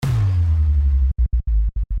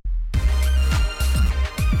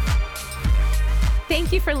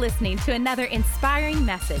Thank you for listening to another inspiring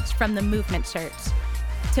message from the Movement Church.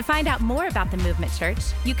 To find out more about the Movement Church,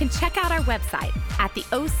 you can check out our website at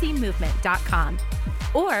theocmovement.com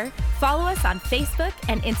or follow us on Facebook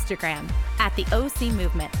and Instagram at the OC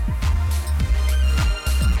Movement.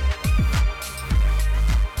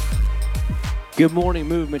 Good morning,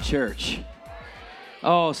 Movement Church.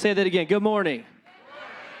 Oh, say that again. Good morning.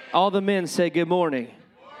 All the men say good morning.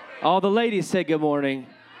 All the ladies say good morning.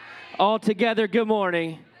 All together, good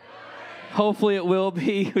morning. Hopefully it will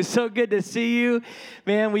be. It was so good to see you.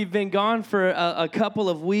 Man, we've been gone for a couple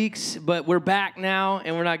of weeks, but we're back now,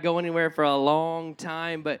 and we're not going anywhere for a long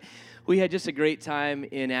time. But we had just a great time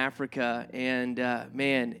in Africa, and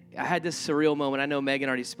man, I had this surreal moment. I know Megan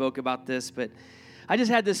already spoke about this, but I just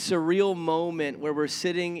had this surreal moment where we're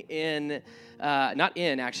sitting in,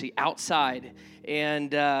 outside,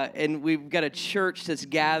 and we've got a church that's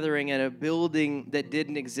gathering at a building that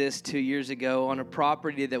didn't exist 2 years ago on a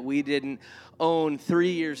property that we didn't own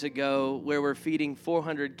 3 years ago, where we're feeding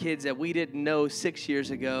 400 kids that we didn't know 6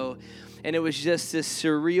 years ago. And it was just this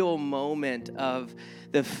surreal moment of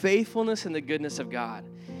the faithfulness and the goodness of God.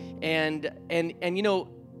 And you know,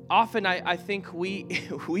 often I think we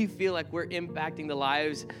feel like we're impacting the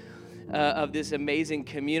lives of this amazing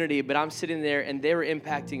community, but I'm sitting there and they were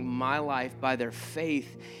impacting my life by their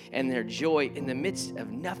faith and their joy in the midst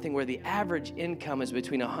of nothing, where the average income is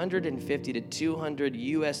between $150 to $200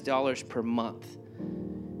 US per month.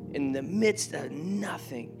 In the midst of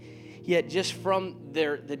nothing, yet just from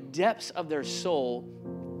the depths of their soul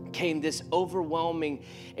came this overwhelming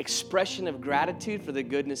expression of gratitude for the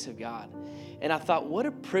goodness of God. And I thought, what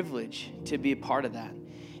a privilege to be a part of that.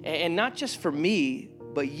 And not just for me,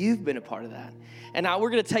 but you've been a part of that. And now we're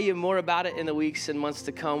going to tell you more about it in the weeks and months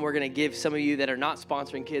to come. We're going to give some of you that are not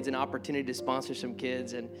sponsoring kids an opportunity to sponsor some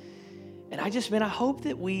kids. And I hope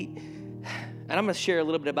that and I'm going to share a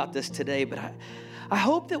little bit about this today, but I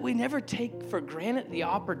hope that we never take for granted the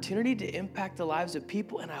opportunity to impact the lives of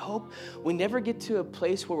people. And I hope we never get to a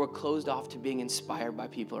place where we're closed off to being inspired by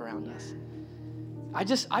people around us. I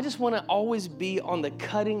just want to always be on the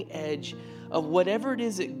cutting edge of whatever it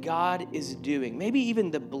is that God is doing. Maybe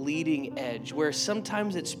even the bleeding edge, where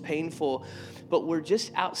sometimes it's painful, but we're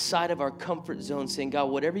just outside of our comfort zone saying, God,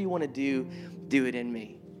 whatever you want to do, do it in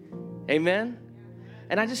me. Amen?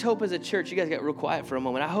 And I just hope as a church, you guys got real quiet for a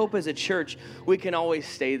moment. I hope as a church, we can always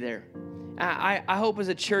stay there. I hope as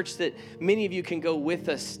a church that many of you can go with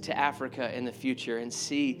us to Africa in the future and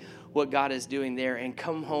see what God is doing there and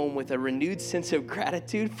come home with a renewed sense of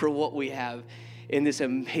gratitude for what we have in this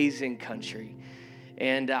amazing country.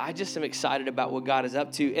 And I just am excited about what God is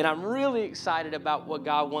up to. And I'm really excited about what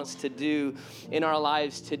God wants to do in our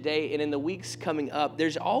lives today and in the weeks coming up.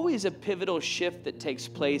 There's always a pivotal shift that takes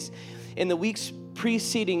place in the weeks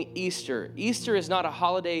preceding Easter. Easter is not a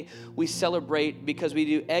holiday we celebrate because we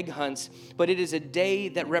do egg hunts, but it is a day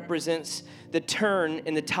that represents the turn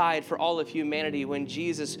in the tide for all of humanity, when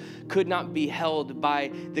Jesus could not be held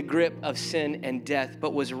by the grip of sin and death,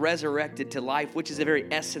 but was resurrected to life, which is the very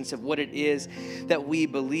essence of what it is that we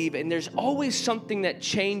believe. And there's always something that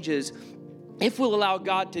changes if we'll allow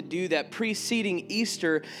God to do that preceding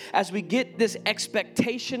Easter, as we get this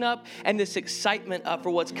expectation up and this excitement up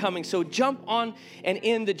for what's coming. So jump on and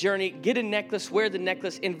in the journey. Get a necklace, wear the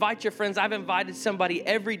necklace, invite your friends. I've invited somebody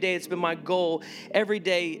every day. It's been my goal every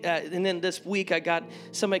day. And then this week I got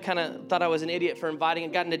somebody kind of thought I was an idiot for inviting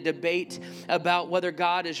and got in a debate about whether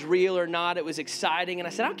God is real or not. It was exciting. And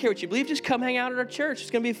I said, I don't care what you believe. Just come hang out at our church.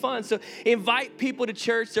 It's going to be fun. So invite people to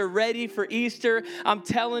church. They're ready for Easter. I'm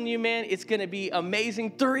telling you, man, it's going to be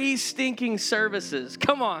amazing. 3 stinking services.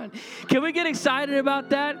 Come on. Can we get excited about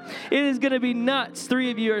that? It is going to be nuts.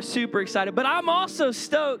 3 of you are super excited. But I'm also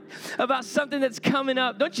stoked about something that's coming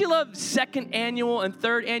up. Don't you love 2nd annual and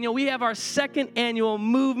 3rd annual? We have our 2nd annual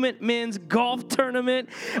Movement Men's Golf Tournament.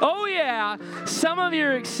 Oh, yeah. Some of you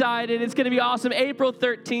are excited. It's going to be awesome. April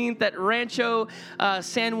 13th at Rancho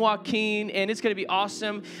San Joaquin, and it's going to be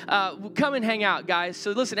awesome. Come and hang out, guys.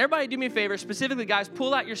 So listen, everybody do me a favor. Specifically, guys,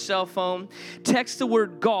 pull out your cell phone. Text the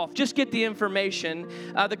word golf. Just get the information.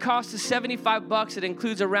 The cost is $75. It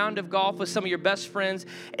includes a round of golf with some of your best friends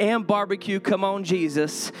and barbecue. Come on,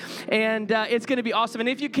 Jesus. And it's going to be awesome. And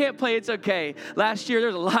if you can't play, it's okay. Last year,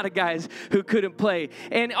 there's a lot of guys who couldn't play.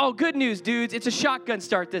 And oh, good news, dudes. It's a shotgun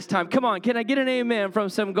start this time. Come on. Can I get an amen from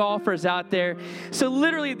some golfers out there? So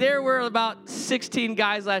literally, there were about 16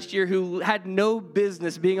 guys last year who had no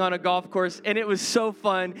business being on a golf course. And it was so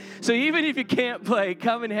fun. So even if you can't play,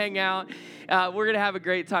 come and hang out. We're going to have a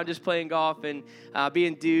great time just playing golf and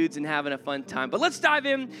being dudes and having a fun time. But let's dive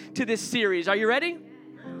into this series. Are you ready?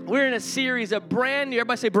 We're in a series of brand new,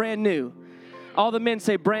 everybody say brand new. All the men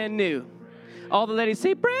say brand new. All the ladies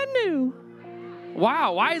say brand new.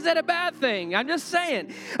 Wow, why is that a bad thing? I'm just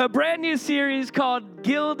saying. A brand new series called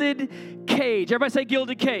Gilded Cage. Everybody say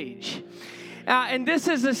Gilded Cage. And this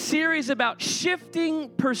is a series about shifting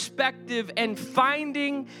perspective and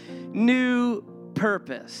finding new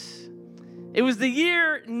purpose. It was the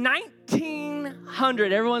year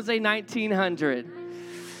 1900. Everyone say 1900.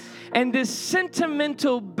 And this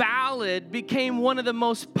sentimental ballad became one of the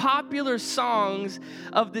most popular songs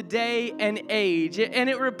of the day and age. And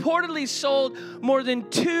it reportedly sold more than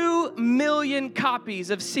 2 million copies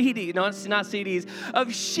of CDs, no, it's not CDs,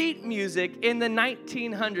 of sheet music in the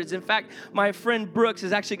 1900s. In fact, my friend Brooks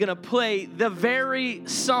is actually going to play the very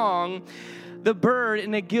song, The Bird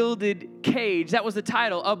in a Gilded Cage. That was the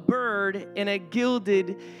title, A Bird in a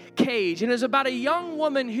Gilded Cage. And it was about a young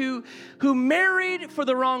woman who married for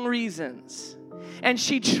the wrong reasons. And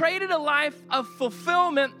she traded a life of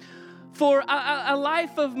fulfillment for a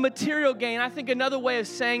life of material gain. I think another way of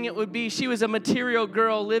saying it would be she was a material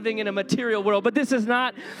girl living in a material world. But this is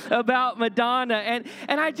not about Madonna. And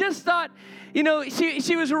I just thought, you know,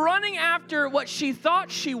 she was running after what she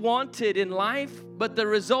thought she wanted in life, but the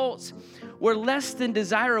results were less than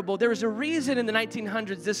desirable. There was a reason in the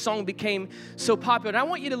 1900s this song became so popular. And I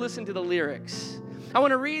want you to listen to the lyrics. I want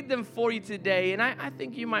to read them for you today. And I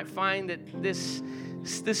think you might find that this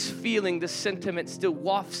feeling, this sentiment still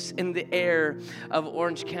wafts in the air of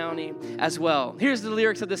Orange County as well. Here's the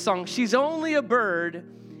lyrics of this song. She's only a bird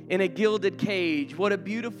in a gilded cage. What a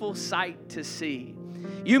beautiful sight to see.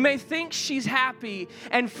 You may think she's happy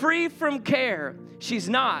and free from care. She's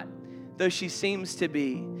not, though she seems to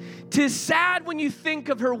be. 'Tis sad when you think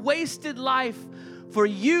of her wasted life, for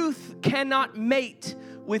youth cannot mate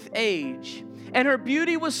with age. And her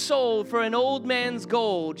beauty was sold for an old man's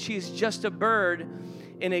gold. She's just a bird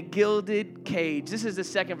in a gilded cage. This is the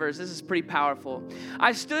second verse. This is pretty powerful.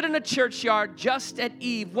 I stood in a churchyard just at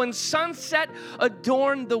eve when sunset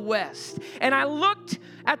adorned the west. And I looked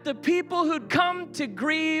at the people who'd come to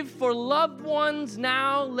grieve for loved ones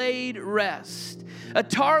now laid rest. A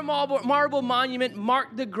tar marble monument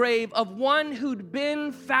marked the grave of one who'd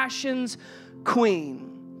been fashion's queen.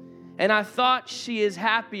 And I thought she is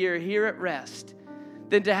happier here at rest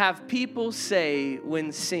than to have people say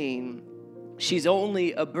when seen, she's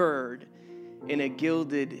only a bird in a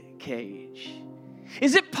gilded cage.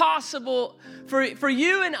 Is it possible for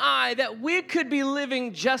you and I that we could be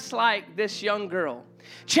living just like this young girl,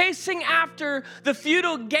 chasing after the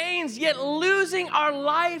futile gains, yet losing our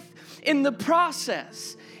life in the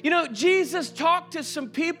process? You know, Jesus talked to some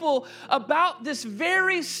people about this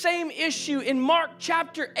very same issue in Mark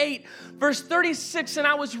chapter 8, verse 36. And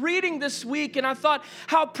I was reading this week and I thought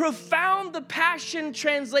how profound the Passion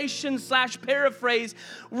Translation / paraphrase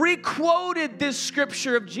requoted this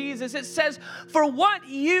scripture of Jesus. It says, "For what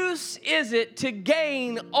use is it to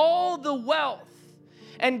gain all the wealth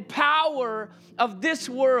and power of this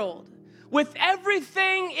world with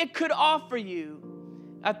everything it could offer you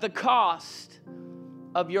at the cost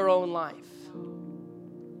of your own life?"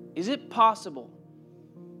 Is it possible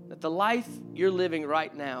that the life you're living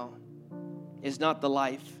right now is not the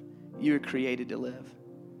life you were created to live?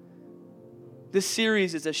 This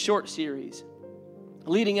series is a short series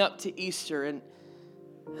leading up to Easter, and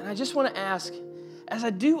I just want to ask, as I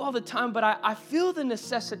do all the time, but I feel the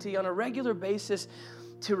necessity on a regular basis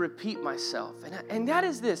to repeat myself. And that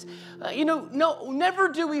is this. Never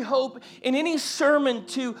do we hope in any sermon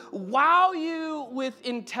to wow you with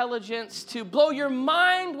intelligence, to blow your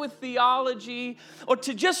mind with theology, or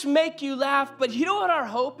to just make you laugh. But you know what our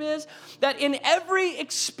hope is? That in every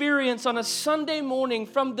experience on a Sunday morning,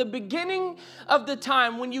 from the beginning of the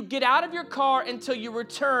time when you get out of your car until you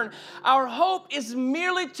return, our hope is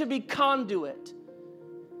merely to be conduit,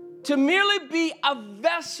 to merely be a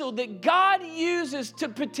vessel that God uses to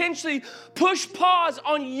potentially push pause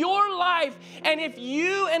on your life. And if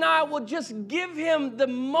you and I will just give him the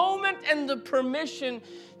moment and the permission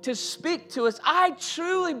to speak to us, I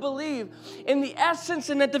truly believe in the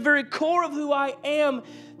essence and at the very core of who I am,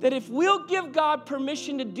 that if we'll give God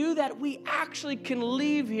permission to do that, we actually can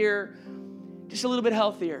leave here just a little bit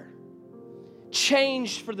healthier,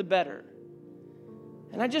 changed for the better.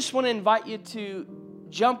 And I just want to invite you to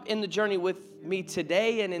jump in the journey with me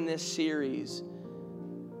today and in this series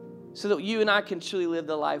so that you and I can truly live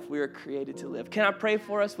the life we were created to live. Can I pray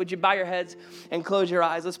for us? Would you bow your heads and close your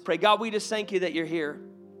eyes? Let's pray. God, we just thank you that you're here.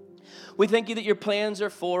 We thank you that your plans are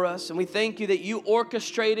for us, and we thank you that you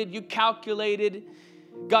orchestrated, you calculated,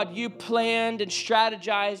 God, you planned and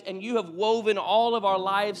strategized, and you have woven all of our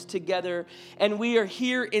lives together. And we are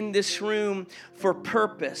here in this room for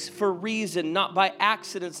purpose, for reason, not by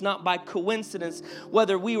accidents, not by coincidence.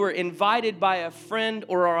 Whether we were invited by a friend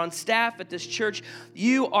or are on staff at this church,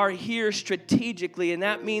 you are here strategically. And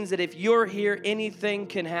that means that if you're here, anything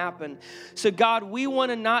can happen. So God, we want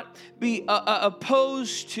to not be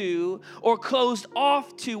opposed to or closed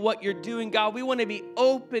off to what you're doing. God, we want to be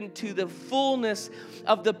open to the fullness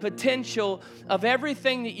of the potential of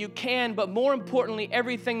everything that you can, but more importantly,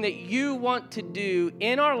 everything that you want to do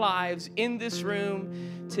in our lives in this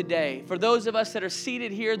room today. For those of us that are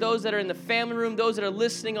seated here, those that are in the family room, those that are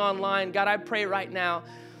listening online, God, I pray right now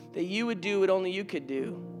that you would do what only you could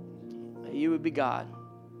do, that you would be God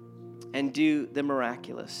and do the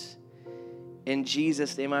miraculous. In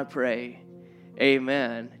Jesus' name I pray,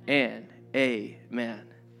 amen and amen.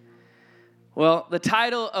 Well, the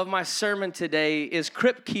title of my sermon today is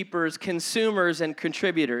Crypt Keepers, Consumers, and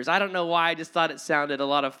Contributors. I don't know why, I just thought it sounded a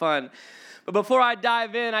lot of fun. But before I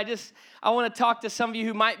dive in, I want to talk to some of you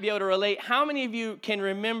who might be able to relate. How many of you can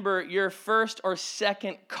remember your first or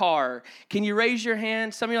second car? Can you raise your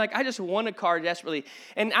hand? Some of you are like, I just want a car desperately.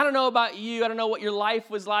 And I don't know about you, I don't know what your life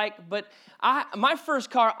was like, but my first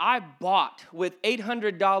car I bought with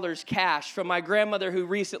 $800 cash from my grandmother who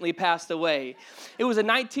recently passed away. It was a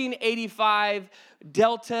 1985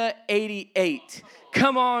 Delta 88.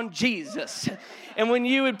 Come on, Jesus. And when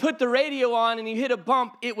you would put the radio on and you hit a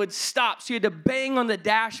bump, it would stop. So you had to bang on the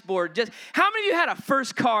dashboard. How many of you had a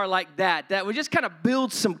first car like that would just kind of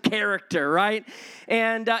build some character, right?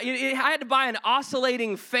 And I had to buy an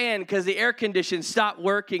oscillating fan because the air condition stopped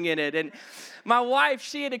working in it. And my wife,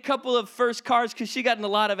 she had a couple of first cars because she got in a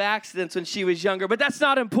lot of accidents when she was younger. But that's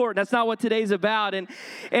not important. That's not what today's about. And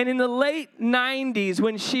in the late 90s,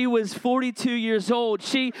 when she was 42 years old,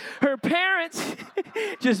 her parents,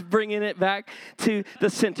 just bringing it back to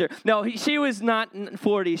the center. No, she was not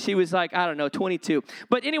 40. She was like, 22.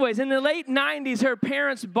 But anyways, in the late 90s, her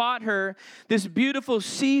parents bought her this beautiful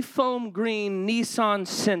seafoam green Nissan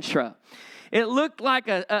Sentra. It looked like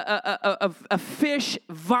a fish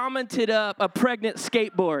vomited up a pregnant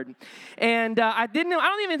skateboard. And I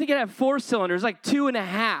don't even think it had 4 cylinders, like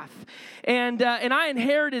 2.5. And I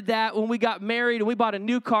inherited that when we got married and we bought a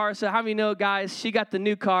new car. So how many know, guys, she got the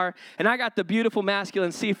new car and I got the beautiful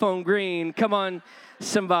masculine seafoam green. Come on,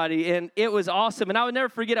 somebody. And it was awesome. And I would never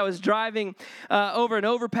forget, I was driving over an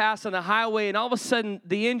overpass on the highway, and all of a sudden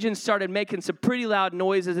the engine started making some pretty loud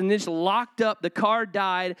noises and just locked up. The car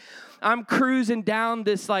died. I'm cruising down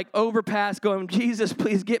this overpass going, Jesus,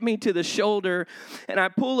 please get me to the shoulder. And I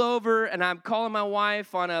pull over and I'm calling my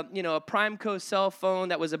wife on a Primeco cell phone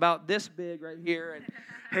that was about this big right here. And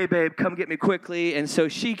hey, babe, come get me quickly. And so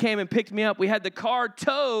she came and picked me up. We had the car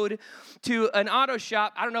towed to an auto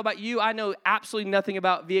shop. I don't know about you. I know absolutely nothing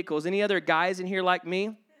about vehicles. Any other guys in here like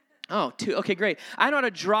me? Oh, okay, great. I know how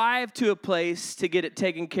to drive to a place to get it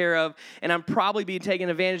taken care of, and I'm probably being taken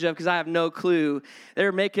advantage of because I have no clue.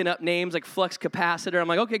 They're making up names like flux capacitor. I'm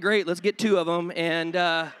like, okay, great, let's get 2 of them,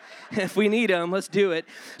 and if we need them, let's do it.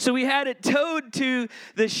 So we had it towed to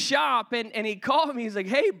the shop, and he called me. He's like,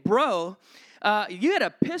 hey, bro, you had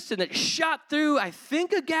a piston that shot through, I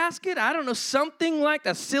think, a gasket. I don't know, something like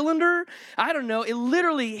a cylinder. I don't know. It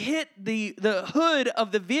literally hit the hood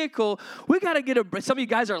of the vehicle. We got to get some of you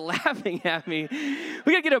guys are laughing at me.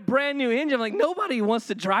 We got to get a brand new engine. I'm like, nobody wants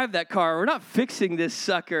to drive that car. We're not fixing this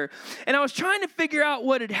sucker. And I was trying to figure out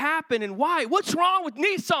what had happened and why. What's wrong with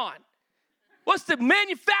Nissan? What's the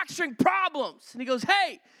manufacturing problems? And he goes,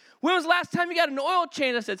 hey, when was the last time you got an oil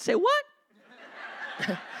change? I said, say what?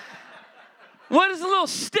 What does the little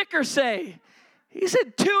sticker say? He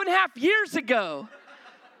said 2.5 years ago.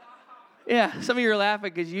 Yeah, some of you are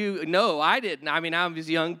laughing because I didn't. I mean, I was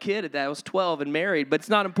a young kid at that. I was 12 and married, but it's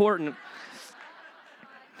not important.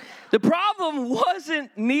 The problem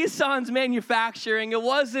wasn't Nissan's manufacturing. It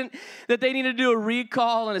wasn't that they needed to do a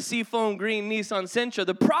recall on a seafoam green Nissan Sentra.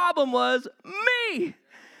 The problem was me.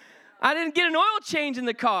 I didn't get an oil change in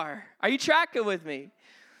the car. Are you tracking with me?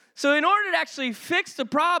 So in order to actually fix the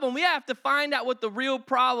problem, we have to find out what the real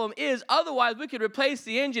problem is. Otherwise, we could replace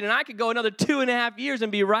the engine, and I could go another 2.5 years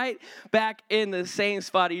and be right back in the same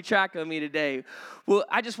spot. Are you tracking with me today? Well,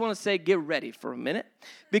 I just want to say get ready for a minute,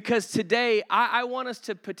 because today I want us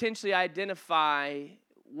to potentially identify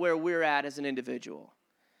where we're at as an individual.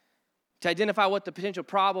 to identify what the potential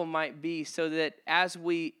problem might be, so that as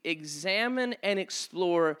we examine and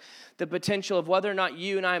explore the potential of whether or not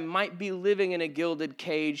you and I might be living in a gilded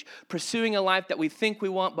cage, pursuing a life that we think we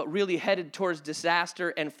want, but really headed towards disaster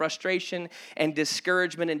and frustration and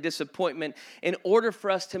discouragement and disappointment, in order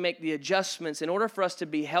for us to make the adjustments, in order for us to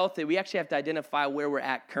be healthy, we actually have to identify where we're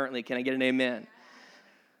at currently. Can I get an amen?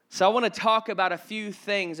 So I want to talk about a few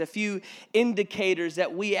things, a few indicators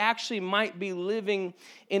that we actually might be living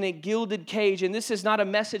in a gilded cage. And this is not a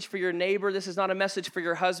message for your neighbor. This is not a message for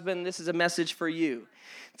your husband. This is a message for you.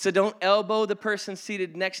 So don't elbow the person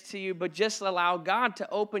seated next to you, but just allow God to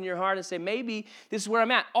open your heart and say, maybe this is where I'm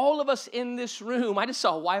at. All of us in this room, I just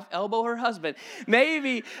saw a wife elbow her husband.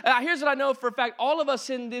 Maybe, here's what I know for a fact, all of us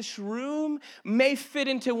in this room may fit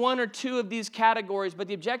into one or two of these categories, but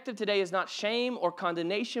the objective today is not shame or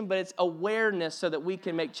condemnation, but it's awareness so that we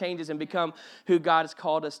can make changes and become who God has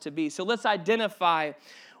called us to be. So let's identify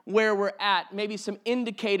where we're at, maybe some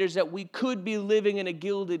indicators that we could be living in a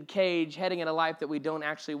gilded cage, heading in a life that we don't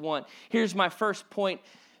actually want. Here's my first point.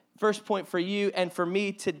 First point for you and for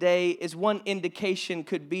me today is one indication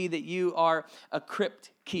could be that you are a crypt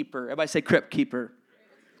keeper. Everybody say crypt keeper.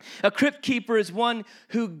 A crypt keeper is one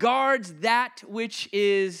who guards that which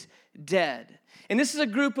is dead. And this is a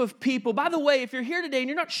group of people. By the way, if you're here today and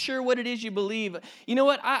you're not sure what it is you believe, you know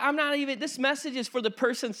what? I'm not even, this message is for the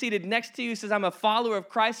person seated next to you who says, I'm a follower of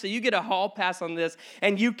Christ, so you get a hall pass on this,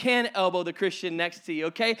 and you can elbow the Christian next to you,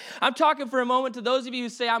 okay? I'm talking for a moment to those of you who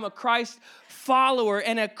say, I'm a Christ follower,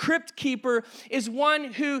 and a crypt keeper is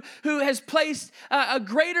one who has placed a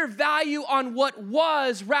greater value on what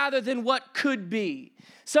was rather than what could be.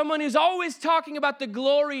 Someone who's always talking about the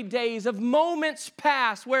glory days of moments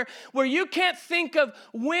past where you can't think of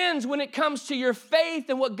wins when it comes to your faith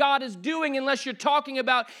and what God is doing unless you're talking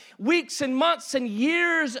about weeks and months and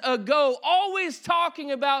years ago. Always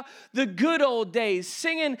talking about the good old days,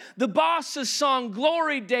 singing the boss's song,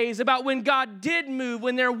 Glory Days, about when God did move,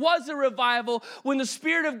 when there was a revival, when the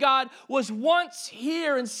Spirit of God was once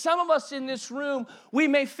here. And some of us in this room, we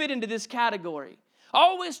may fit into this category.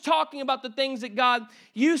 Always talking about the things that God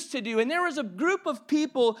used to do. And there was a group of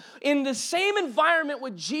people in the same environment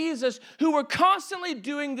with Jesus who were constantly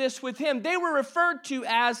doing this with him. They were referred to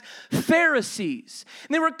as Pharisees.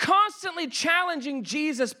 And they were constantly challenging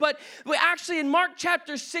Jesus. But actually in Mark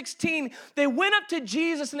chapter 16, they went up to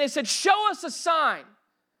Jesus and they said, show us a sign.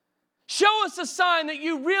 Show us a sign that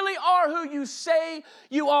you really are who you say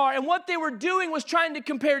you are. And what they were doing was trying to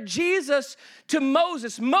compare Jesus to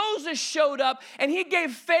Moses. Moses showed up and he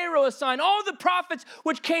gave Pharaoh a sign. All the prophets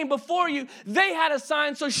which came before you, they had a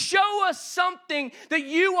sign. So show us something that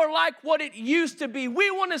you are like what it used to be.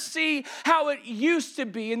 We want to see how it used to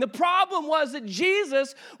be. And the problem was that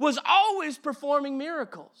Jesus was always performing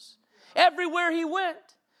miracles everywhere he went.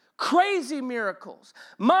 Crazy miracles,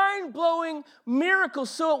 mind-blowing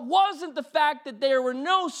miracles. So it wasn't the fact that there were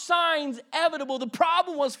no signs evidable. The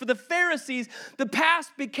problem was for the Pharisees, the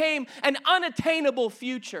past became an unattainable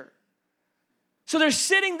future. So they're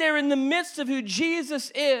sitting there in the midst of who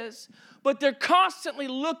Jesus is, but they're constantly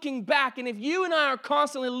looking back. And if you and I are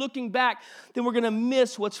constantly looking back, then we're going to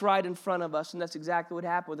miss what's right in front of us. And that's exactly what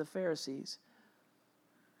happened with the Pharisees.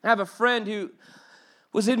 I have a friend who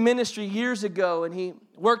was in ministry years ago, and he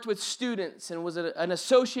worked with students and was an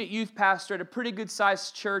associate youth pastor at a pretty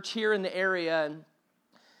good-sized church here in the area, and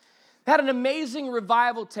had an amazing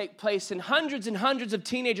revival take place, and hundreds of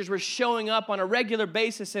teenagers were showing up on a regular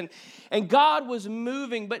basis, and God was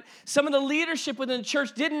moving, but some of the leadership within the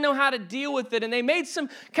church didn't know how to deal with it, and they made some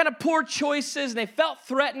kind of poor choices, and they felt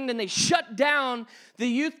threatened, and they shut down the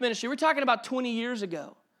youth ministry. We're talking about 20 years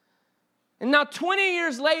ago. And now 20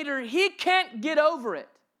 years later, he can't get over it.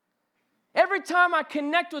 Every time I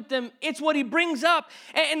connect with him, it's what he brings up.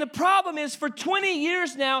 And the problem is for 20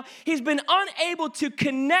 years now, he's been unable to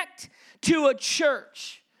connect to a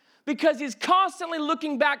church because he's constantly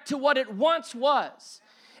looking back to what it once was.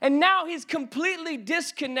 And now he's completely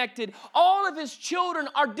disconnected. All of his children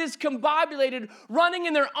are discombobulated, running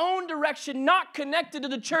in their own direction, not connected to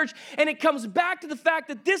the church. And it comes back to the fact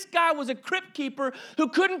that this guy was a crypt keeper who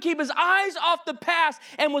couldn't keep his eyes off the past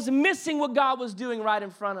and was missing what God was doing right in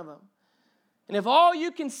front of him. And if all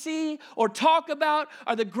you can see or talk about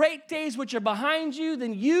are the great days which are behind you,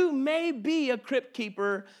 then you may be a crypt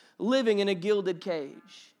keeper living in a gilded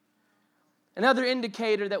cage. Another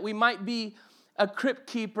indicator that we might be a crypt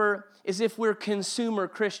keeper is if we're consumer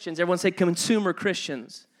Christians. Everyone say consumer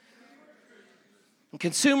Christians. And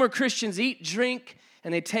consumer Christians eat, drink,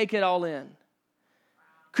 and they take it all in.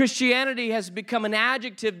 Christianity has become an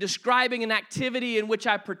adjective describing an activity in which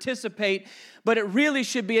I participate, but it really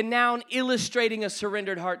should be a noun illustrating a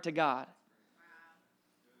surrendered heart to God.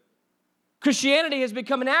 Christianity has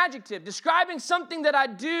become an adjective describing something that I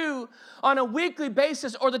do on a weekly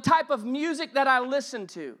basis, or the type of music that I listen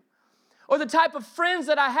to, or the type of friends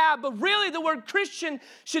that I have. But really, the word Christian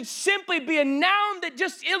should simply be a noun that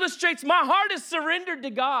just illustrates my heart is surrendered to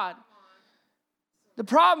God. The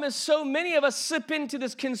problem is so many of us slip into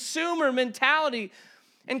this consumer mentality,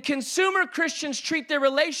 and consumer Christians treat their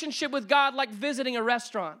relationship with God like visiting a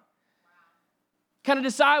restaurant. Kind of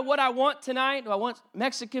decide what I want tonight. Do I want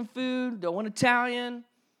Mexican food? Do I want Italian?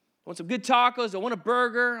 I want some good tacos. Do I want a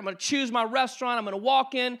burger? I'm going to choose my restaurant. I'm going to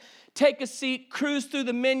walk in, take a seat, cruise through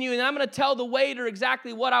the menu, and I'm going to tell the waiter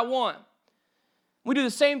exactly what I want. We do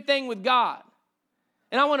the same thing with God.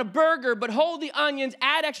 And I want a burger, but hold the onions,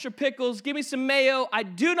 add extra pickles, give me some mayo. I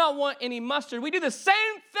do not want any mustard. We do the same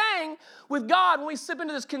thing with God when we slip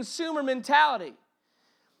into this consumer mentality.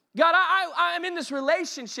 God, I'm in this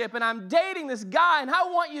relationship and I'm dating this guy and I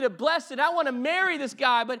want you to bless it. I want to marry this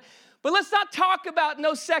guy, but let's not talk about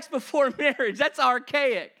no sex before marriage. That's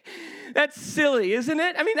archaic. That's silly, isn't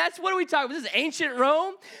it? I mean, that's what are we talking about? This is ancient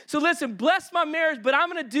Rome. So listen, bless my marriage, but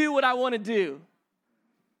I'm going to do what I want to do.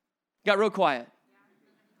 Got real quiet.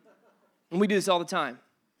 And we do this all the time.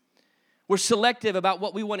 We're selective about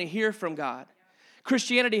what we want to hear from God.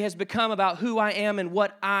 Christianity has become about who I am and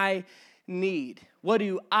what I need. What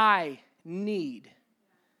do I need?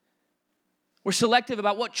 We're selective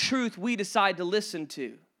about what truth we decide to listen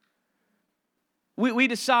to.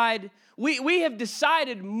 We have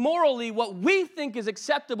decided morally what we think is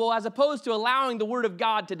acceptable as opposed to allowing the Word of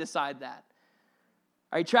God to decide that.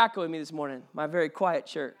 Are you tracking with me this morning? My very quiet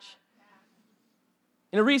church.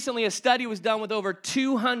 And recently a study was done with over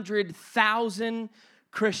 200,000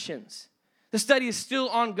 Christians. The study is still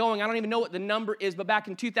ongoing. I don't even know what the number is, but back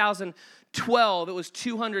in 2012, it was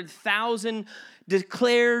 200,000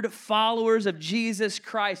 declared followers of Jesus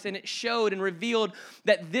Christ, and it showed and revealed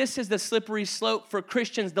that this is the slippery slope for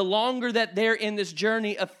Christians. The longer that they're in this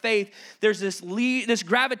journey of faith, there's this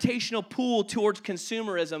gravitational pull towards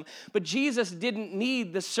consumerism. But Jesus didn't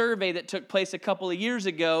need the survey that took place a couple of years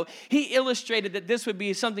ago. He illustrated that this would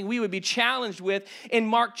be something we would be challenged with in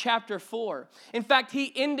Mark chapter 4. In fact, he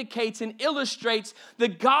indicates and illustrates the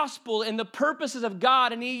gospel and the purposes of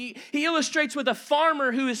God, and he illustrates with a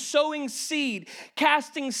farmer who is sowing seed,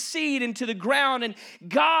 casting seed into the ground, and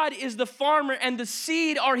God is the farmer, and the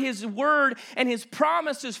seed are his word and his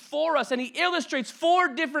promises for us. And he illustrates 4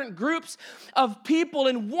 different groups of people,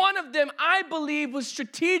 and one of them, I believe, was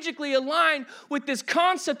strategically aligned with this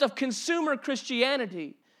concept of consumer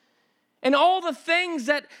Christianity. And all the things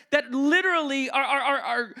that literally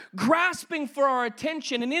are grasping for our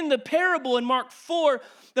attention. And in the parable in Mark 4,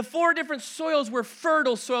 the 4 different soils were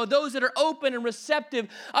fertile soil, those that are open and receptive.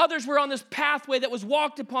 Others were on this pathway that was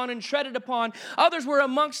walked upon and treaded upon. Others were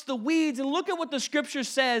amongst the weeds. And look at what the scripture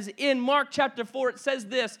says in Mark chapter 4. It says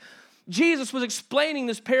this. Jesus was explaining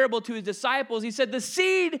this parable to his disciples. He said, the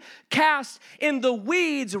seed cast in the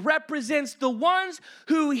weeds represents the ones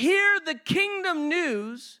who hear the kingdom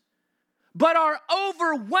news but are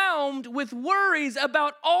overwhelmed with worries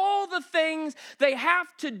about all the things they have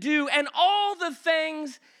to do and all the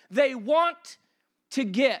things they want to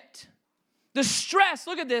get. The stress,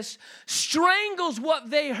 look at this, strangles what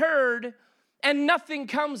they heard and nothing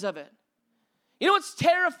comes of it. You know what's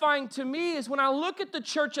terrifying to me is when I look at the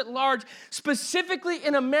church at large, specifically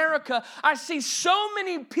in America, I see so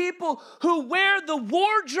many people who wear the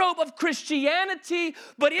wardrobe of Christianity,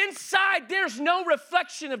 but inside there's no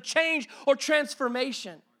reflection of change or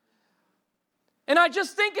transformation. And I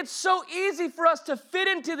just think it's so easy for us to fit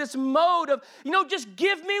into this mode of, just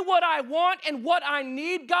give me what I want and what I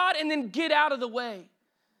need, God, and then get out of the way.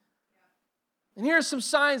 And here are some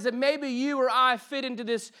signs that maybe you or I fit into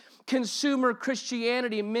this consumer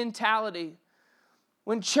Christianity mentality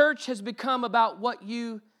when church has become about what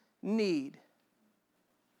you need.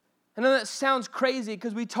 I know that sounds crazy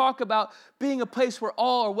because we talk about being a place where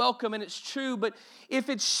all are welcome, and it's true, but if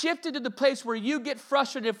it's shifted to the place where you get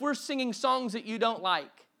frustrated if we're singing songs that you don't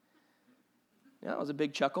like. Yeah, that was a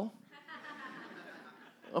big chuckle.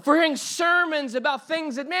 If we're hearing sermons about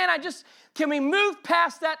things that, can we move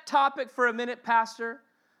past that topic for a minute, Pastor?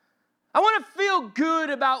 I want to feel good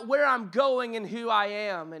about where I'm going and who I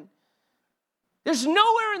am. And there's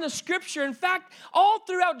nowhere in the scripture, in fact, all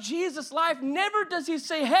throughout Jesus' life, never does he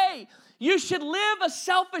say, hey, you should live a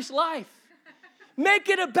selfish life. Make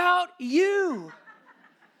it about you.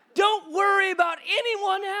 Don't worry about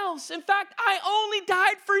anyone else. In fact, I only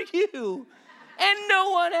died for you and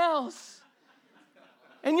no one else.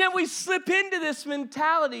 And yet we slip into this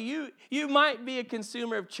mentality. You might be a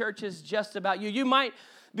consumer if church is just about you. You might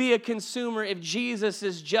be a consumer if Jesus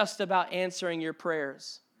is just about answering your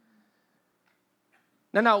prayers.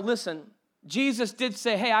 Now, listen. Jesus did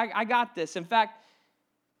say, hey, I got this. In fact,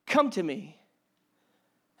 come to me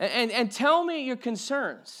and tell me your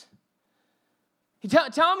concerns.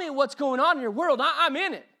 Tell me what's going on in your world. I'm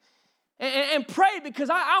in it. And pray, because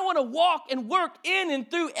I want to walk and work in and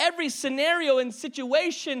through every scenario and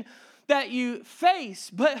situation that you face.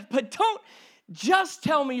 But don't just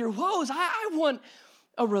tell me your woes. I want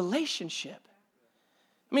a relationship.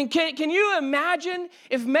 I mean, can you imagine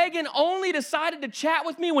if Megan only decided to chat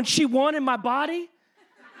with me when she wanted my body?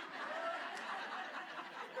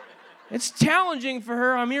 It's challenging for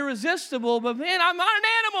her. I'm irresistible, but man, I'm not an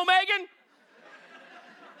animal, Megan.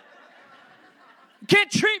 You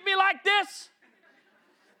can't treat me like this.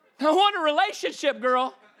 I want a relationship,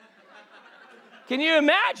 girl. Can you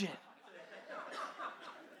imagine?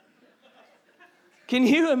 Can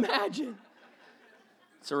you imagine?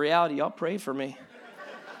 It's a reality. Y'all pray for me.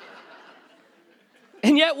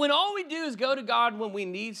 And yet, when all we do is go to God when we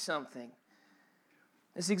need something,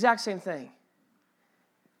 it's the exact same thing.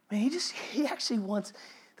 Man, he actually wants,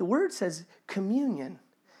 the word says communion,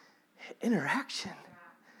 interaction,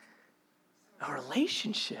 a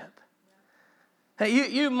relationship.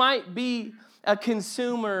 You might be a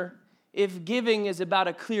consumer if giving is about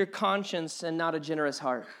a clear conscience and not a generous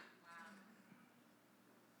heart.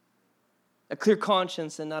 A clear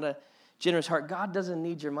conscience and not a generous heart. God doesn't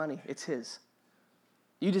need your money. It's his.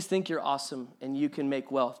 You just think you're awesome and you can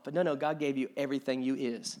make wealth. But no, God gave you everything you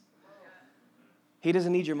is. He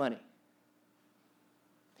doesn't need your money.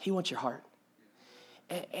 He wants your heart.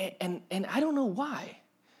 And I don't know why,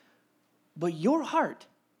 but your heart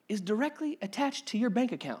is directly attached to your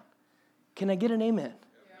bank account. Can I get an amen?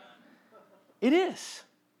 It is.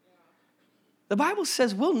 The Bible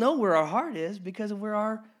says we'll know where our heart is because of where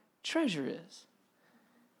our treasure is.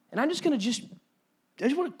 And I'm just going to I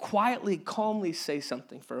just want to quietly, calmly say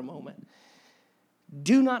something for a moment.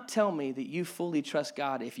 Do not tell me that you fully trust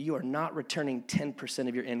God if you are not returning 10%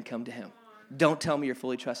 of your income to him. Don't tell me you're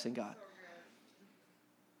fully trusting God.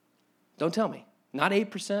 Don't tell me. Not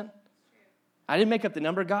 8%. I didn't make up the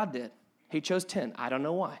number. God did. He chose 10. I don't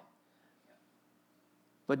know why.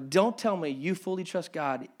 But don't tell me you fully trust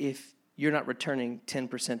God if you're not returning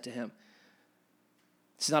 10% to him.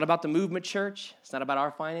 It's not about the movement church. It's not about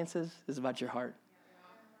our finances. It's about your heart.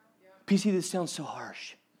 PC, this sounds so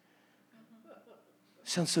harsh.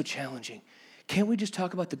 Sounds so challenging. Can't we just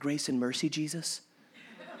talk about the grace and mercy Jesus?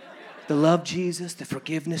 The love Jesus, the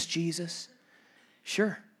forgiveness Jesus?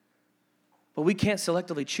 Sure. But we can't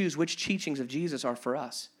selectively choose which teachings of Jesus are for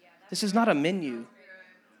us. This is not a menu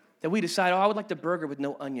that we decide, I would like the burger with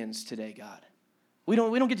no onions today, God. We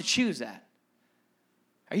don't get to choose that.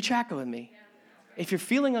 Are you tracking with me? If you're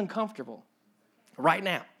feeling uncomfortable right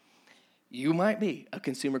now, you might be a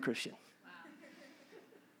consumer Christian.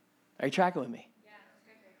 Are you tracking with me?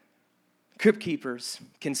 Crypt keepers,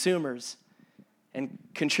 consumers, and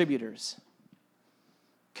contributors.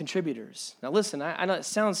 Contributors. Now listen, I know it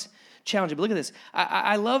sounds challenging, but look at this.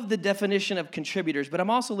 I love the definition of contributors, but I'm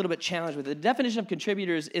also a little bit challenged with it. The definition of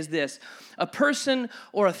contributors is this: a person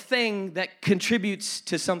or a thing that contributes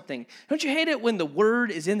to something. Don't you hate it when the word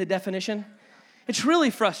is in the definition? It's really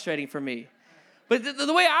frustrating for me. But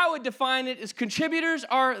the way I would define it is contributors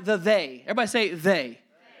are the they. Everybody say they.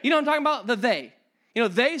 You know what I'm talking about? The they. You know,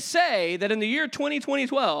 they say that in the year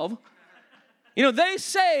 2012, they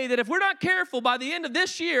say that if we're not careful by the end of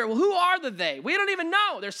this year, well, who are the they? We don't even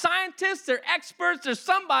know. They're scientists, they're experts, they're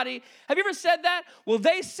somebody. Have you ever said that? Well,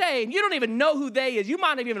 they say, and you don't even know who they is. You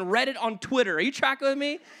might have even read it on Twitter. Are you tracking with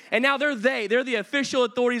me? And now they're they. They're the official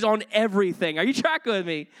authorities on everything. Are you tracking with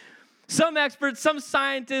me? Some experts, some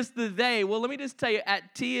scientists, the they. Well, let me just tell you,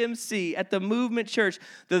 at TMC, at the Movement Church,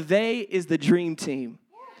 the they is the dream team.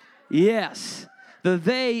 Yes. The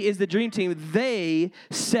they is the dream team. They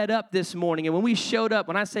set up this morning. And when we showed up,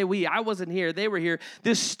 when I say we, I wasn't here. They were here.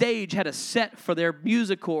 This stage had a set for their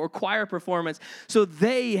musical or choir performance. So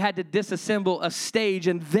they had to disassemble a stage,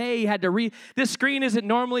 and they had to this screen isn't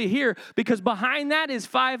normally here because behind that is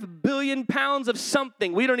 5 billion pounds of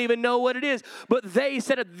something. We don't even know what it is. But they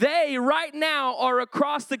said it. They right now are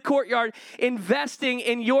across the courtyard investing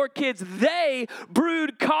in your kids. They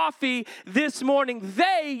brewed coffee this morning.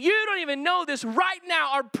 You don't even know this right now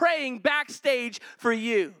are praying backstage for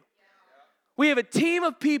you. We have a team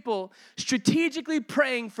of people strategically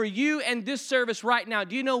praying for you and this service right now.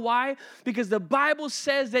 Do you know why? Because the Bible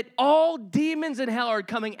says that all demons in hell are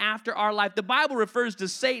coming after our life. The Bible refers to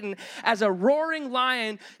Satan as a roaring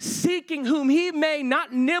lion seeking whom he may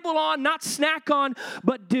not nibble on, not snack on,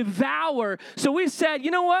 but devour. So we said,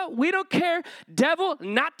 you know what? We don't care. Devil,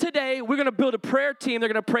 not today. We're going to build a prayer team. They're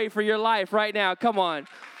going to pray for your life right now. Come on.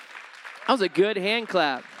 That was a good hand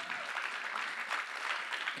clap.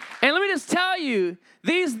 And let me just tell you,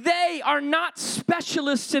 they are not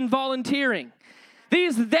specialists in volunteering.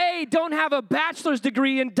 They don't have a bachelor's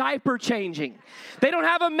degree in diaper changing. They don't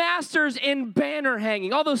have a master's in banner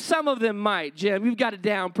hanging, although some of them might, Jim. You've got it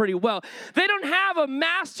down pretty well. They don't have a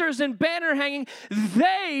master's in banner hanging.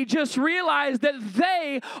 They just realize that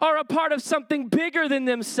they are a part of something bigger than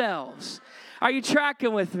themselves. Are you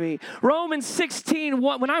tracking with me? Romans 16,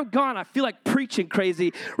 when I'm gone, I feel like preaching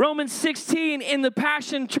crazy. Romans 16 in the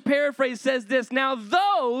Passion paraphrase says this: now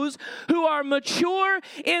those who are mature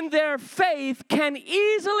in their faith can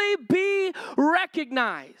easily be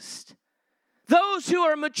recognized. Those who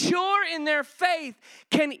are mature in their faith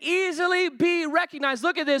can easily be recognized.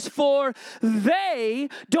 Look at this. For they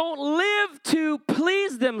don't live to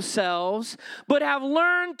please themselves, but have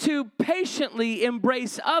learned to patiently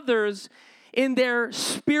embrace others in their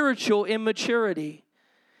spiritual immaturity.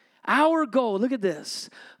 Our goal, look at this,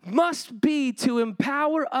 must be to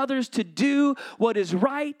empower others to do what is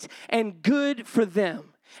right and good for them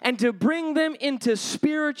and to bring them into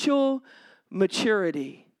spiritual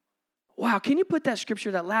maturity. Wow, can you put that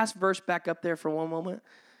scripture, that last verse back up there for one moment?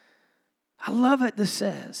 I love it. This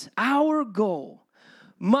says, our goal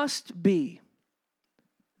must be,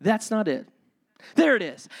 that's not it. There it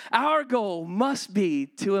is. Our goal must be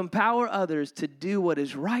to empower others to do what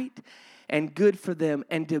is right and good for them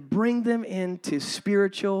and to bring them into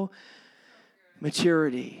spiritual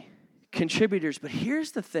maturity. Contributors. But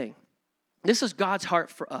here's the thing. This is God's heart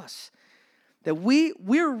for us. That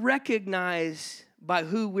we're recognized by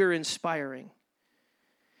who we're inspiring.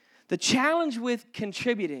 The challenge with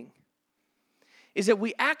contributing is that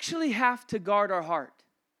we actually have to guard our heart.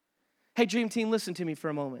 Hey, Dream Team, listen to me for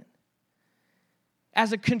a moment.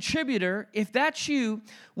 As a contributor, if that's you,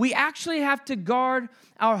 we actually have to guard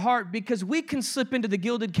our heart because we can slip into the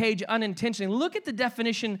gilded cage unintentionally. Look at the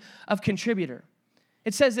definition of contributor.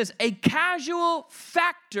 It says this: a casual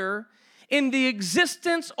factor in the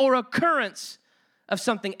existence or occurrence of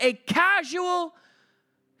something. A casual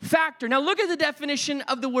factor. Now look at the definition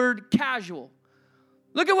of the word casual.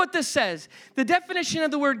 Look at what this says. The definition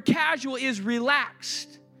of the word casual is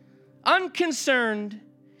relaxed, unconcerned,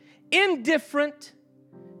 indifferent,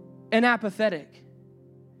 and apathetic.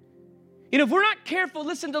 You know, if we're not careful,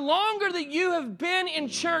 listen, the longer that you have been in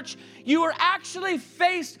church, you are actually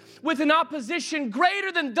faced with an opposition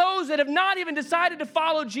greater than those that have not even decided to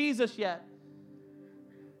follow Jesus yet.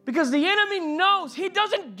 Because the enemy knows he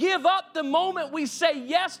doesn't give up the moment we say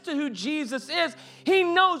yes to who Jesus is. He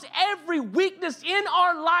knows every weakness in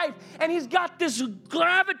our life, and he's got this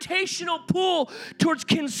gravitational pull towards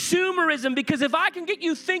consumerism. Because if I can get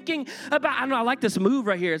you thinking about, I don't know, I like this move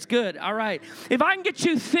right here. It's good. All right. If I can get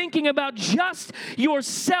you thinking about just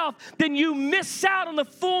yourself, then you miss out on the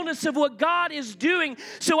fullness of what God is doing.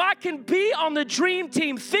 So I can be on the dream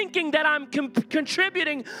team thinking that I'm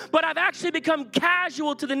contributing, but I've actually become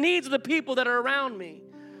casual to the needs of the people that are around me.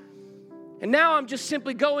 And now I'm just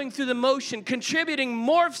simply going through the motion. Contributing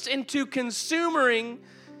morphs into consumerism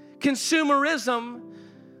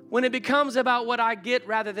when it becomes about what I get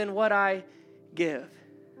rather than what I give.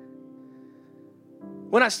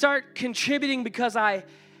 When I start contributing because I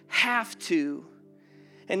have to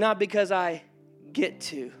and not because I get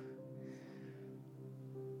to.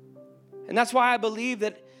 And that's why I believe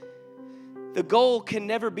that the goal can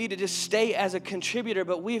never be to just stay as a contributor,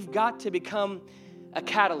 but we've got to become a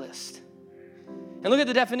catalyst. And look at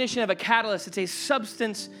the definition of a catalyst. It's a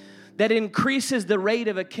substance that increases the rate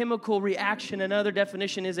of a chemical reaction. Another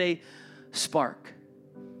definition is a spark.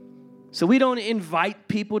 So we don't invite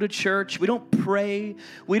people to church. We don't pray.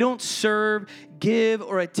 We don't serve, give,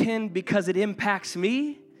 or attend because it impacts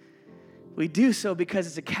me. We do so because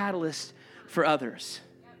it's a catalyst for others.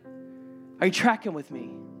 Are you tracking with me?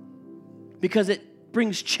 Because it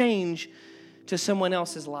brings change to someone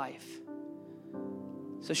else's life.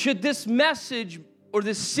 So should this message or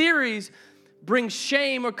this series bring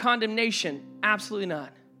shame or condemnation? Absolutely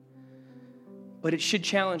not. But it should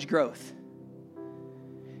challenge growth.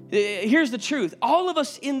 Here's the truth. All of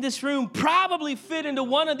us in this room probably fit into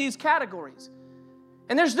one of these categories.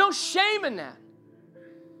 And there's no shame in that.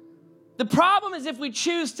 The problem is if we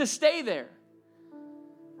choose to stay there.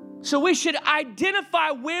 So we should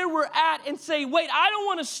identify where we're at and say, wait, I don't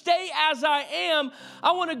want to stay as I am.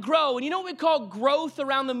 I want to grow. And you know what we call growth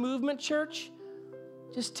around the movement, church?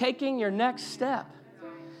 Just taking your next step.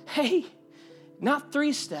 Hey, not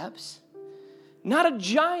 3 steps, not a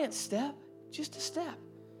giant step, just a step.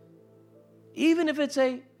 Even if it's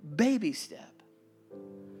a baby step.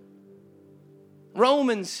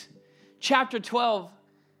 Romans chapter 12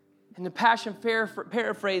 And the Passion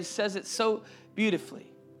paraphrase says it so beautifully.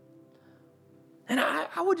 And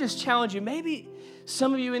I would just challenge you, maybe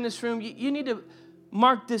some of you in this room, you need to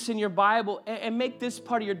mark this in your Bible and make this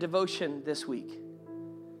part of your devotion this week.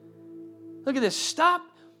 Look at this. Stop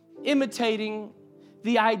imitating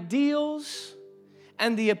the ideals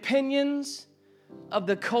and the opinions of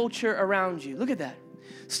the culture around you. Look at that.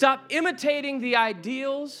 Stop imitating the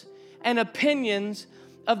ideals and opinions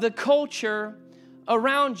of the culture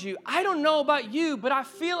around you. I don't know about you, but I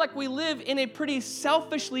feel like we live in a pretty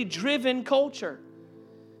selfishly driven culture.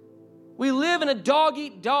 We live in a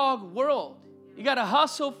dog-eat-dog world. You got to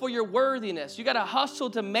hustle for your worthiness. You got to hustle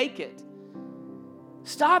to make it.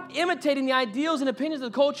 Stop imitating the ideals and opinions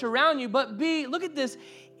of the culture around you, but be, look at this,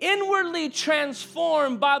 inwardly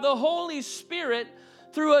transformed by the Holy Spirit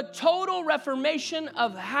through a total reformation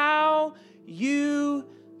of how you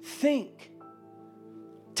think.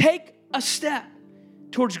 Take a step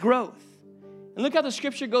towards growth. And look how the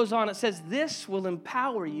scripture goes on. It says, this will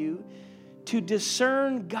empower you to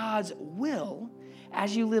discern God's will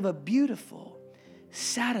as you live a beautiful,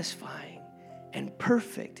 satisfying, and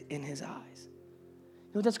perfect in His eyes.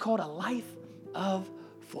 You know what that's called? A life of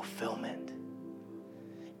fulfillment.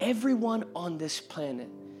 Everyone on this planet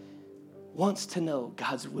wants to know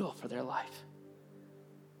God's will for their life.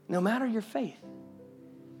 No matter your faith,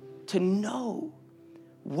 to know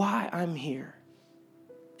why I'm here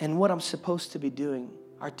and what I'm supposed to be doing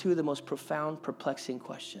are two of the most profound, perplexing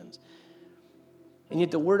questions. And yet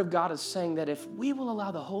the Word of God is saying that if we will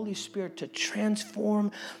allow the Holy Spirit to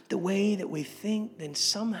transform the way that we think, then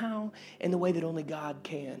somehow in the way that only God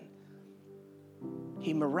can,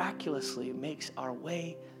 He miraculously makes our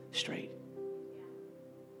way straight.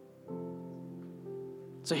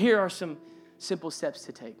 So here are some simple steps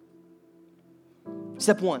to take.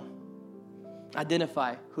 Step 1,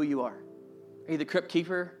 identify who you are. Are you the crypt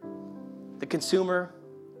keeper, the consumer,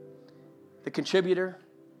 the contributor?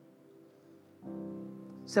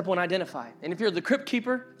 Step 1, identify. And if you're the crypt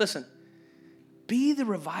keeper, listen, be the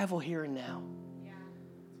revival here and now. Yeah,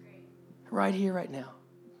 that's great. Right here, right now.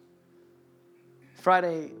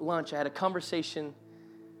 Friday lunch, I had a conversation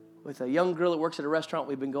with a young girl that works at a restaurant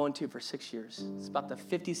we've been going to for 6 years. It's about the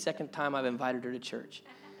 52nd time I've invited her to church.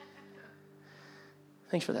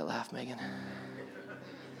 Thanks for that laugh, Megan.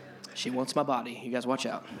 She wants my body. You guys watch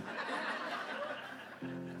out.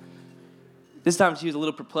 This time she was a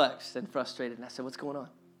little perplexed and frustrated, and I said, what's going on?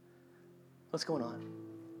 What's going on?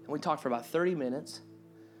 And we talked for about 30 minutes.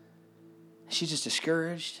 She's just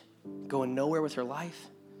discouraged, going nowhere with her life.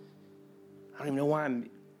 I don't even know why I'm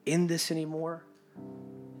in this anymore.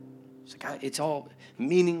 She's like, it's all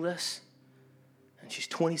meaningless. And she's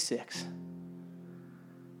 26.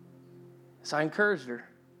 So I encouraged her.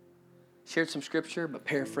 Shared some scripture, but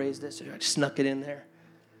paraphrased it, so I just snuck it in there.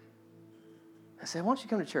 I said, why don't you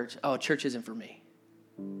come to church? Oh, church isn't for me.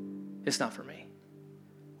 It's not for me.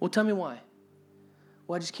 Well, tell me why.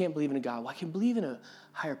 Well, I just can't believe in a God. Well, I can believe in a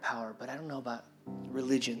higher power, but I don't know about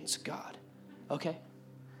religion's God. Okay.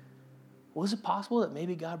 Well, is it possible that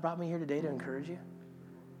maybe God brought me here today to encourage you?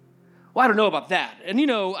 Well, I don't know about that. And,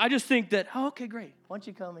 I just think that, oh, okay, great. Why don't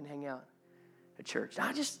you come and hang out at church?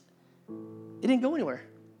 It didn't go anywhere.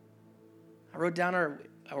 I wrote down our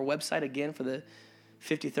website again for the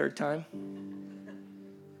 53rd time.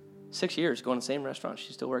 6 years going to the same restaurant.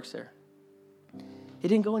 She still works there. It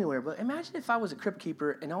didn't go anywhere. But imagine if I was a crypt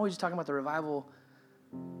keeper and always talking about the revival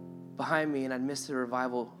behind me and I'd miss the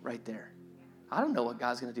revival right there. I don't know what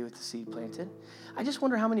God's going to do with the seed planted. I just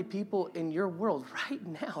wonder how many people in your world right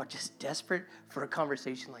now are just desperate for a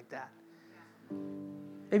conversation like that.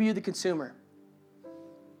 Maybe you're the consumer.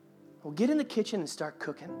 Well, get in the kitchen and start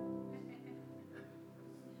cooking.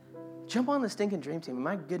 Jump on the stinking dream team.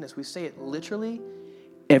 My goodness, we say it literally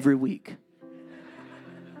every week.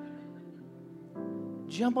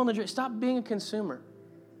 Jump on the dream. Stop being a consumer.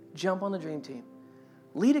 Jump on the dream team.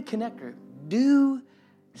 Lead a connect group. Do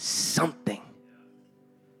something.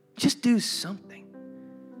 Just do something.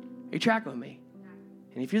 Are you tracking with me?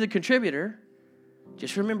 And if you're the contributor,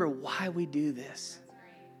 just remember why we do this.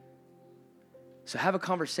 So have a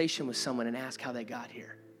conversation with someone and ask how they got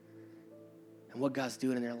here and what God's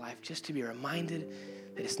doing in their life, just to be reminded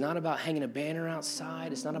that it's not about hanging a banner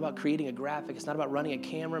outside. It's not about creating a graphic. It's not about running a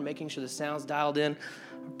camera, making sure the sound's dialed in,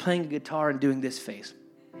 or playing a guitar and doing this face.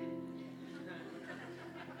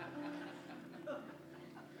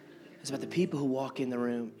 It's about the people who walk in the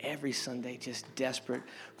room every Sunday just desperate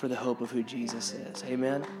for the hope of who Jesus is.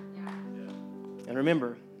 Amen? And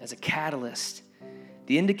remember, as a catalyst,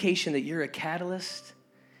 the indication that you're a catalyst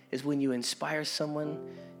is when you inspire someone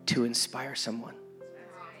to inspire someone.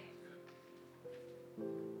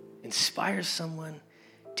 inspire someone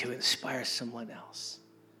to inspire someone else.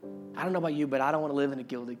 I don't know about you, but I don't want to live in a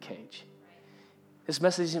gilded cage. This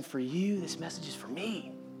message isn't for you. This message is for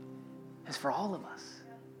me. It's for all of us.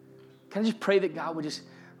 Can I just pray that God would just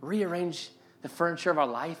rearrange the furniture of our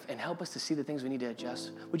life and help us to see the things we need to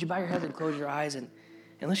adjust? Would you bow your head and close your eyes and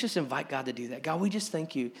let's just invite God to do that. God, we just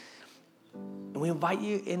thank you. And we invite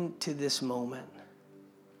you into this moment.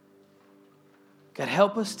 God,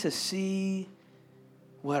 help us to see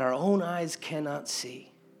what our own eyes cannot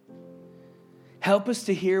see. Help us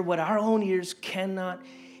to hear what our own ears cannot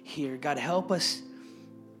hear. God, help us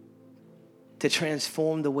to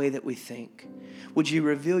transform the way that we think. Would you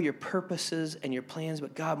reveal your purposes and your plans?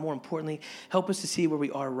 But God, more importantly, help us to see where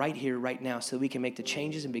we are right here, right now, so that we can make the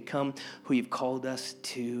changes and become who you've called us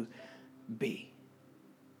to be.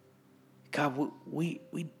 God, we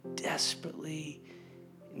desperately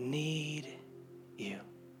need you.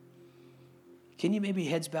 Can you maybe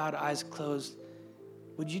heads bowed, eyes closed?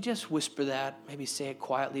 Would you just whisper that? Maybe say it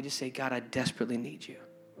quietly. Just say, God, I desperately need you.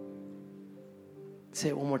 Say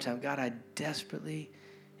it one more time. God, I desperately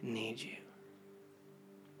need you.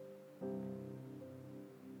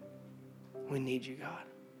 We need you, God.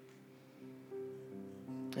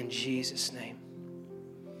 In Jesus' name.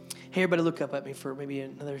 Hey, everybody look up at me for maybe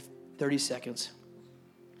another 30 seconds.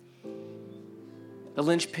 The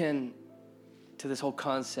linchpin to this whole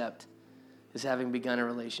concept is having begun a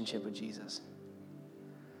relationship with Jesus.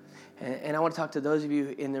 And I want to talk to those of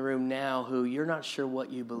you in the room now who you're not sure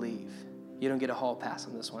what you believe. You don't get a hall pass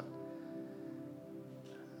on this one.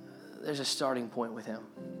 There's a starting point with him.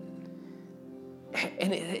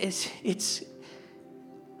 And it's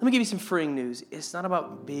let me give you some freeing news. It's not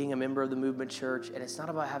about being a member of the Movement Church, and it's not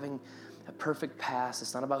about having a perfect past.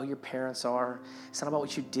 It's not about who your parents are. It's not about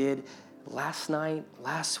what you did last night,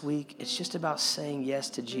 last week. It's just about saying yes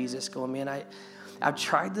to Jesus, going, man, I've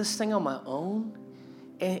tried this thing on my own,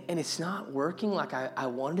 and it's not working like I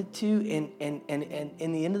wanted it to. And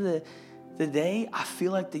in the end of the day, I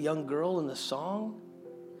feel like the young girl in the song,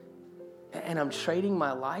 and I'm trading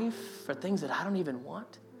my life for things that I don't even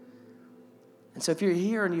want. And so if you're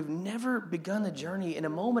here and you've never begun the journey, in a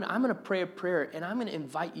moment, I'm going to pray a prayer, and I'm going to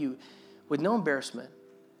invite you with no embarrassment,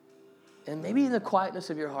 and maybe in the quietness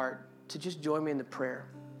of your heart, to just join me in the prayer.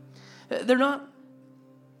 They're not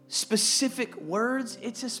specific words.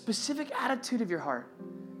 It's a specific attitude of your heart.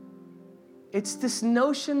 It's this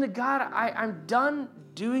notion that, God, I'm done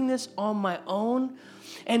doing this on my own.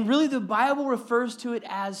 And really the Bible refers to it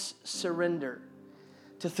as surrender.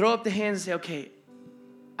 To throw up the hands and say, okay,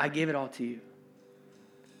 I give it all to you.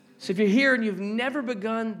 So if you're here and you've never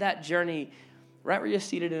begun that journey, right where you're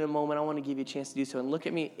seated in a moment, I want to give you a chance to do so. And look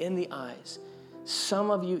at me in the eyes.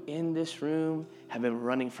 Some of you in this room have been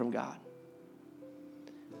running from God.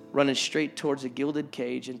 Running straight towards a gilded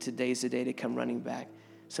cage, and today's the day to come running back.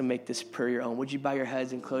 So make this prayer your own. Would you bow your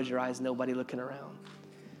heads and close your eyes, nobody looking around?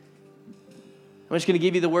 I'm just going to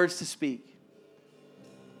give you the words to speak.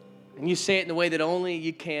 And you say it in the way that only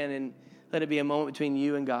you can, and let it be a moment between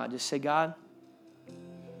you and God. Just say, God,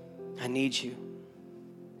 I need you.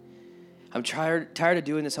 I'm tired of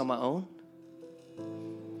doing this on my own.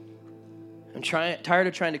 I'm tired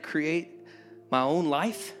of trying to create my own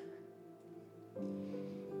life.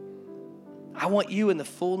 I want you in the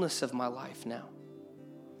fullness of my life now.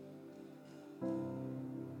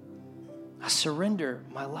 I surrender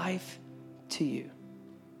my life to you.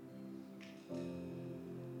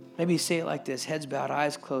 Maybe you say it like this, heads bowed,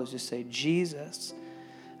 eyes closed. Just say, Jesus,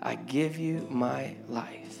 I give you my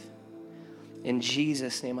life. In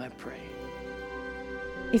Jesus' name I pray.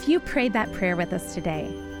 If you prayed that prayer with us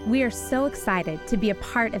today, we are so excited to be a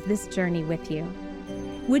part of this journey with you.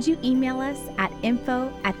 Would you email us at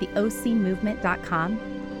info@theocmovement.com?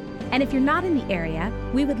 And if you're not in the area,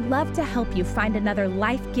 we would love to help you find another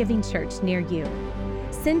life-giving church near you.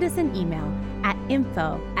 Send us an email at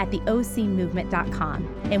info@theocmovement.com,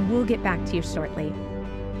 and we'll get back to you shortly.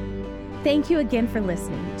 Thank you again for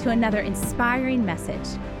listening to another inspiring message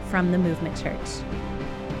from the Movement Church.